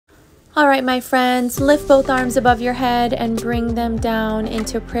All right, my friends, lift both arms above your head and bring them down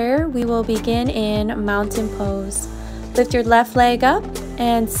into prayer. We will begin in mountain pose. Lift your left leg up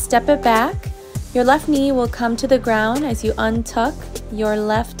and step it back. Your left knee will come to the ground as you untuck your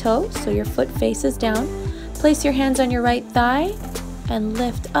left toe, so your foot faces down. Place your hands on your right thigh and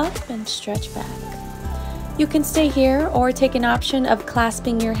lift up and stretch back. You can stay here or take an option of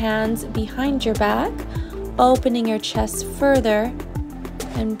clasping your hands behind your back, opening your chest further,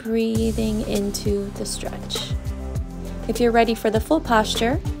 and breathing into the stretch. If you're ready for the full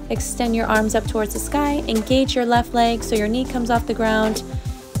posture, extend your arms up towards the sky, engage your left leg so your knee comes off the ground,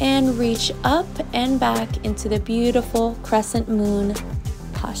 and reach up and back into the beautiful crescent moon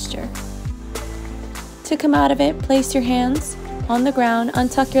posture. To come out of it, place your hands on the ground,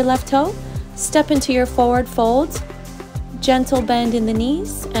 untuck your left toe, step into your forward fold, gentle bend in the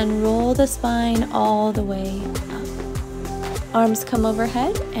knees, and roll the spine all the way up. Arms come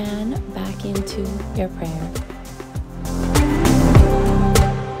overhead and back into your prayer.